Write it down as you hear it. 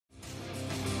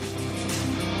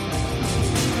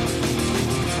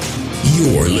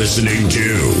You're listening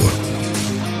to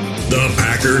the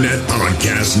Packernet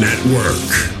Podcast Network.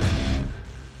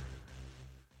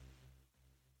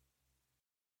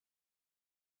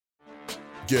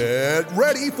 Get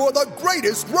ready for the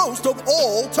greatest roast of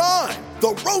all time, the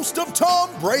Roast of Tom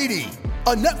Brady,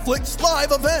 a Netflix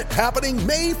live event happening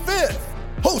May 5th.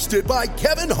 Hosted by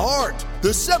Kevin Hart, the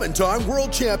 7-time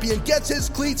world champion gets his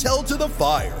cleats held to the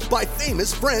fire by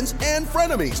famous friends and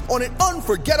frenemies on an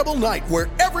unforgettable night where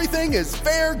everything is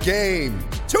fair game.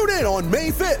 Tune in on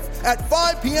May 5th at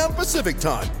 5 p.m. Pacific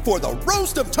time for the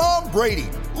Roast of Tom Brady,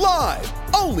 live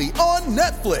only on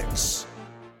Netflix.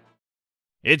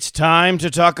 It's time to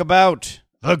talk about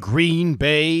the Green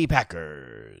Bay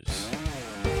Packers.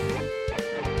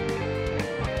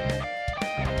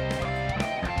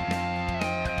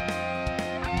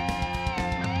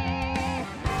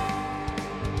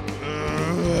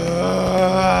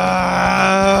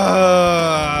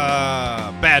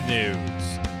 Bad news.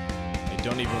 I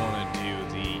don't even want to do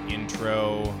the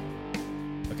intro.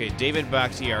 Okay, David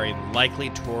Bakhtiari likely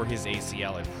tore his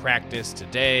ACL in practice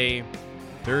today,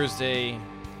 Thursday,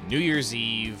 New Year's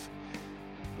Eve,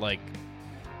 like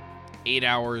 8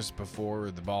 hours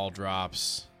before the ball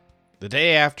drops. The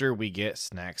day after we get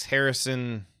Snacks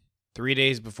Harrison, 3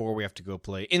 days before we have to go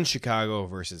play in Chicago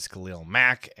versus Khalil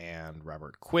Mack and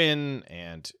Robert Quinn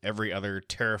and every other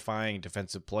terrifying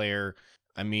defensive player,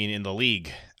 in the league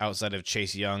outside of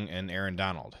Chase Young and Aaron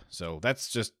Donald. So that's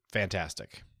just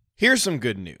fantastic. Here's some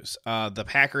good news. The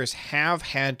Packers have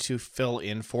had to fill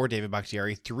in for David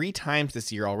Bakhtiari 3 times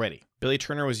this year already. Billy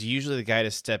Turner was usually the guy to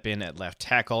step in at left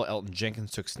tackle. Elton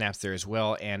Jenkins took snaps there as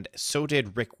well, and so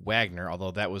did Rick Wagner,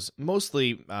 although that was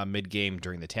mostly mid-game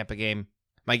during the Tampa game.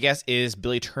 My guess is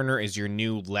Billy Turner is your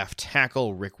new left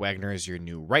tackle, Rick Wagner is your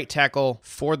new right tackle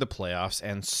for the playoffs,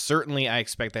 and certainly I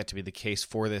expect that to be the case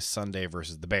for this Sunday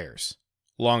versus the Bears.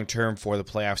 Long-term for the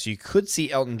playoffs, you could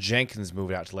see Elton Jenkins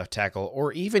moved out to left tackle,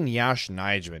 or even Yash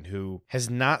Nijman, who has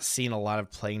not seen a lot of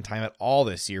playing time at all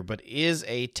this year, but is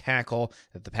a tackle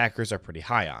that the Packers are pretty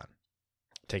high on.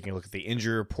 Taking a look at the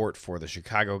injury report for the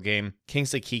Chicago game,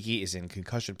 Kingsley Keke is in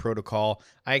concussion protocol.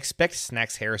 I expect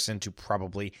Snacks Harrison to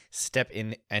probably step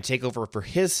in and take over for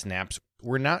his snaps.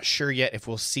 We're not sure yet if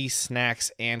we'll see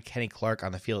Snacks and Kenny Clark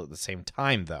on the field at the same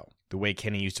time, though. The way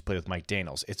Kenny used to play with Mike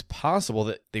Daniels, it's possible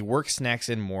that they work Snacks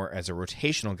in more as a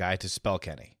rotational guy to spell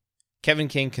Kenny. Kevin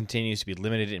King continues to be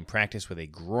limited in practice with a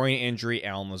groin injury.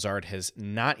 Allen Lazard has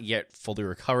not yet fully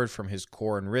recovered from his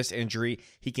core and wrist injury.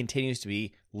 He continues to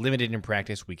be limited in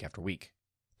practice week after week.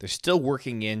 They're still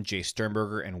working in Jay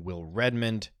Sternberger and Will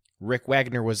Redmond. Rick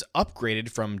Wagner was upgraded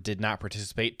from did not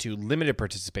participate to limited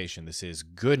participation. This is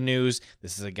good news.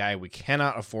 This is a guy we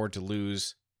cannot afford to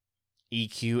lose.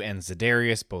 EQ and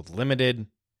Za'Darius both limited.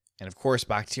 And of course,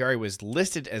 Bakhtiari was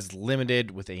listed as limited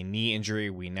with a knee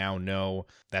injury. We now know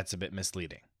that's a bit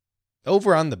misleading.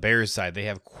 Over on the Bears side, they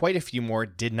have quite a few more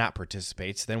did not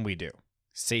participates than we do.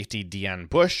 Safety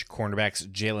Deon Bush, cornerbacks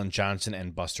Jalen Johnson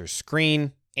and Buster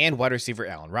Skrine, and wide receiver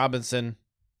Allen Robinson.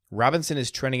 Robinson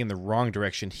is trending in the wrong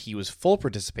direction. He was full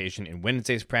participation in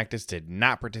Wednesday's practice, did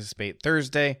not participate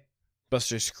Thursday.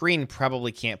 Buster Skrine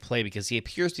probably can't play because he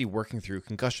appears to be working through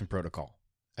concussion protocol.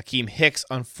 Akeem Hicks,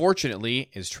 unfortunately,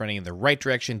 is trending in the right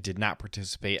direction, did not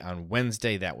participate on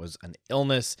Wednesday. That was an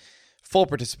illness. Full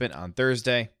participant on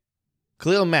Thursday.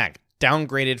 Khalil Mack,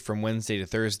 downgraded from Wednesday to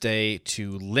Thursday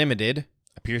to limited,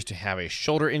 appears to have a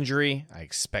shoulder injury. I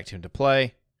expect him to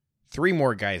play. 3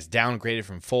 more guys downgraded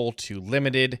from full to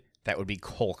limited. That would be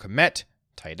Cole Kmet,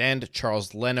 tight end,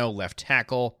 Charles Leno, left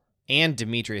tackle, and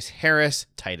Demetrius Harris,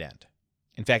 tight end.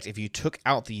 In fact, if you took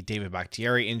out the David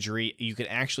Bakhtiari injury, you could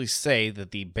actually say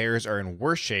that the Bears are in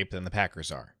worse shape than the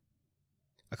Packers are.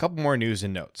 A couple more news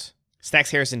and notes.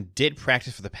 Snacks Harrison did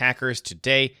practice for the Packers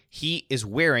today. He is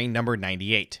wearing number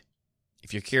 98.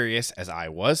 If you're curious, as I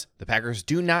was, the Packers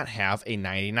do not have a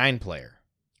 99 player.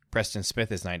 Preston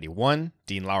Smith is 91,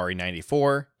 Dean Lowry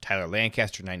 94, Tyler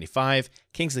Lancaster 95,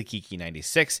 Kingsley Keke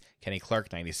 96, Kenny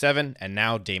Clark 97, and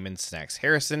now Damon Snacks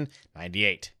Harrison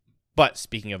 98. But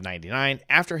speaking of 99,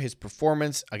 after his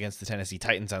performance against the Tennessee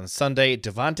Titans on Sunday,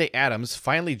 Davante Adams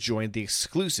finally joined the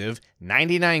exclusive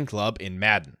 99 club in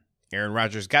Madden. Aaron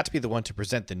Rodgers got to be the one to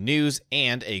present the news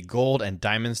and a gold and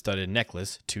diamond-studded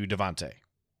necklace to Davante.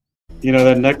 You know,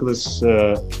 that necklace,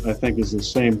 I think, is the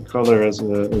same color as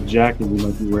a jacket you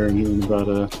might be wearing here in about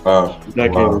a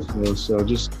decade or so. So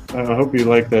just, I hope you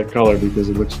like that color because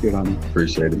it looks good on you.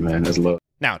 Appreciate it, man. That's love.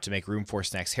 Now, to make room for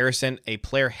Snacks Harrison, a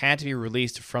player had to be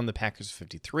released from the Packers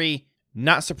 53.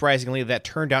 Not surprisingly, that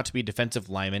turned out to be defensive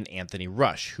lineman Anthony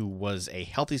Rush, who was a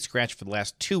healthy scratch for the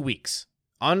last 2 weeks.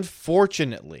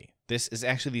 Unfortunately, This is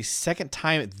actually the second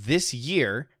time this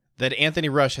year that Anthony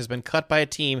Rush has been cut by a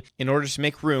team in order to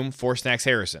make room for Snacks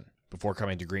Harrison. Before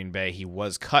coming to Green Bay, he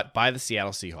was cut by the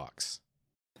Seattle Seahawks.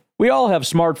 We all have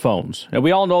smartphones, and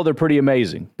we all know they're pretty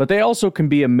amazing, but they also can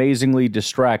be amazingly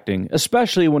distracting,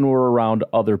 especially when we're around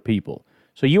other people.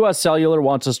 So US Cellular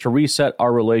wants us to reset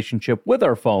our relationship with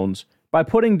our phones by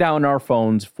putting down our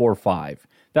phones for $5.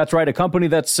 That's right, a company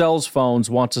that sells phones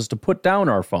wants us to put down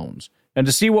our phones. And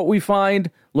to see what we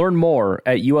find, learn more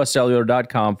at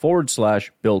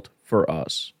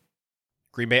uscellular.com/built-for-us.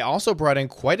 Green Bay also brought in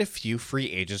quite a few free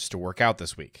agents to work out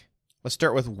this week. Let's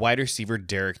start with wide receiver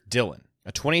Derek Dillon,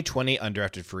 a 2020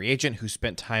 undrafted free agent who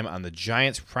spent time on the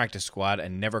Giants practice squad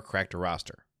and never cracked a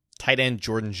roster. Tight end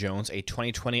Jordan Jones, a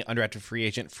 2020 undrafted free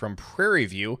agent from Prairie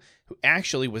View, who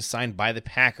actually was signed by the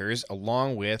Packers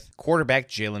along with quarterback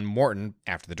Jalen Morton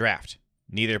after the draft.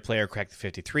 Neither player cracked the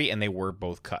 53, and they were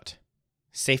both cut.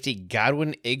 Safety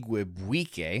Godwin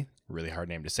Igwebuike, really hard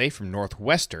name to say, from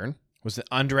Northwestern, was an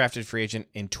undrafted free agent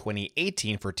in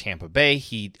 2018 for Tampa Bay.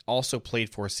 He also played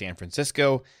for San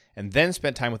Francisco and then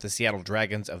spent time with the Seattle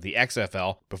Dragons of the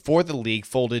XFL before the league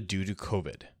folded due to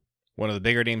COVID. One of the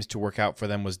bigger names to work out for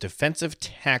them was defensive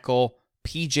tackle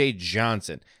P.J.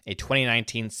 Johnson, a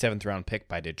 2019 7th-round pick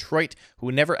by Detroit,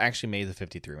 who never actually made the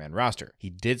 53-man roster. He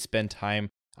did spend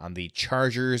time on the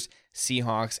Chargers,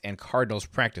 Seahawks, and Cardinals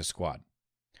practice squad.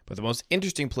 But the most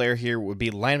interesting player here would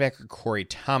be linebacker Corey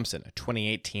Thompson, a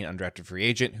 2018 undrafted free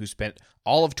agent who spent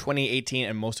all of 2018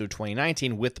 and most of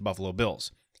 2019 with the Buffalo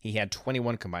Bills. He had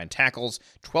 21 combined tackles,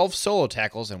 12 solo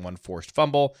tackles, and 1 forced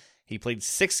fumble. He played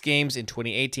 6 games in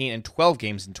 2018 and 12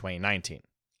 games in 2019.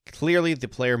 Clearly the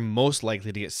player most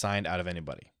likely to get signed out of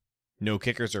anybody. No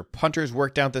kickers or punters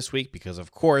worked out this week because,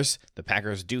 of course, the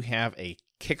Packers do have a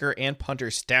kicker and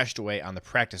punter stashed away on the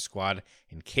practice squad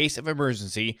in case of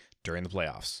emergency during the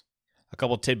playoffs. A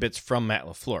couple tidbits from Matt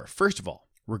LaFleur. First of all,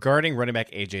 regarding running back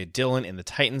A.J. Dillon in the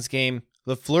Titans game,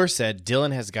 LaFleur said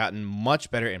Dillon has gotten much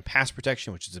better in pass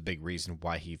protection, which is a big reason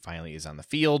why he finally is on the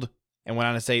field, and went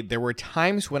on to say, there were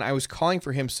times when I was calling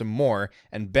for him some more,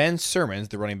 and Ben Simmons,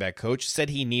 the running back coach,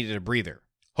 said he needed a breather.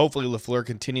 Hopefully LaFleur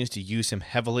continues to use him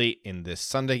heavily in this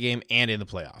Sunday game and in the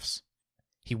playoffs.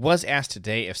 He was asked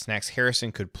today if Snacks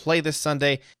Harrison could play this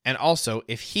Sunday, and also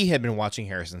if he had been watching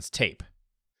Harrison's tape.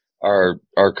 Our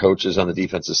coaches on the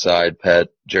defensive side, Pat,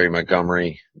 Jerry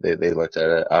Montgomery, they looked at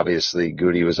it. Obviously,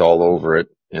 Goody was all over it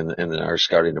in our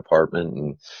scouting department,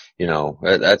 and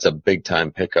that's a big time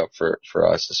pickup for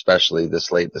us, especially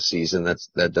this late in the season.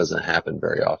 That doesn't happen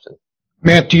very often.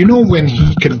 Matt, do you know when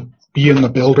he can be in the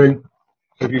building?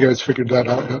 Have you guys figured that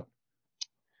out yet?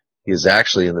 He is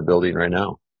actually in the building right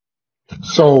now.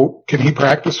 So can he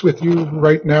practice with you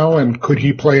right now, and could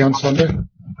he play on Sunday?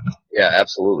 Yeah,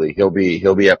 absolutely. He'll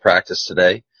be at practice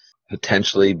today,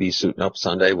 potentially be suiting up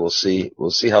Sunday. We'll see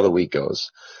how the week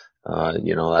goes.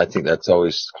 I think that's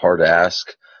always hard to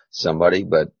ask somebody,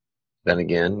 but then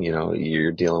again,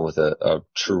 you're dealing with a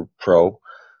true pro,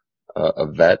 a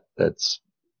vet that's,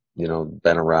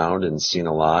 been around and seen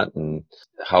a lot, and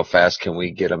how fast can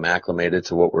we get them acclimated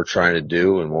to what we're trying to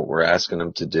do and what we're asking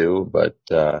them to do. But,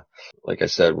 like I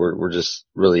said, we're just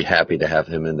really happy to have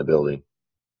him in the building.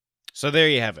 So there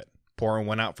you have it. Pouring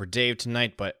one out for Dave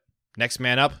tonight, but next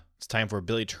man up, it's time for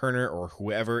Billy Turner or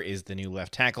whoever is the new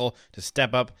left tackle to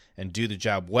step up and do the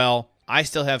job well. I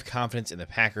still have confidence in the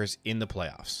Packers in the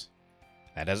playoffs.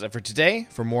 That does it for today.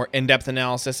 For more in-depth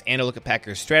analysis and a look at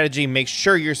Packers strategy, make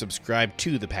sure you're subscribed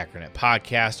to the Packernet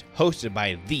podcast, hosted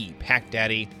by the Pack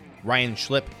Daddy, Ryan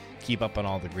Schlip. Keep up on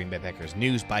all the Green Bay Packers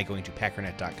news by going to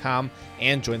packernet.com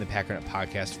and join the Packernet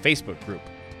podcast Facebook group.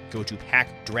 Go to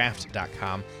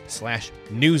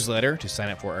packdraft.com/newsletter to sign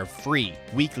up for our free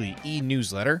weekly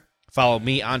e-newsletter. Follow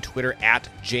me on Twitter at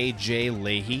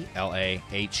JJLahey,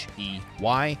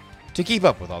 Lahey, to keep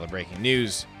up with all the breaking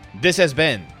news. This has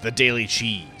been The Daily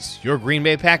Cheese, your Green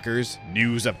Bay Packers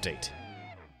news update.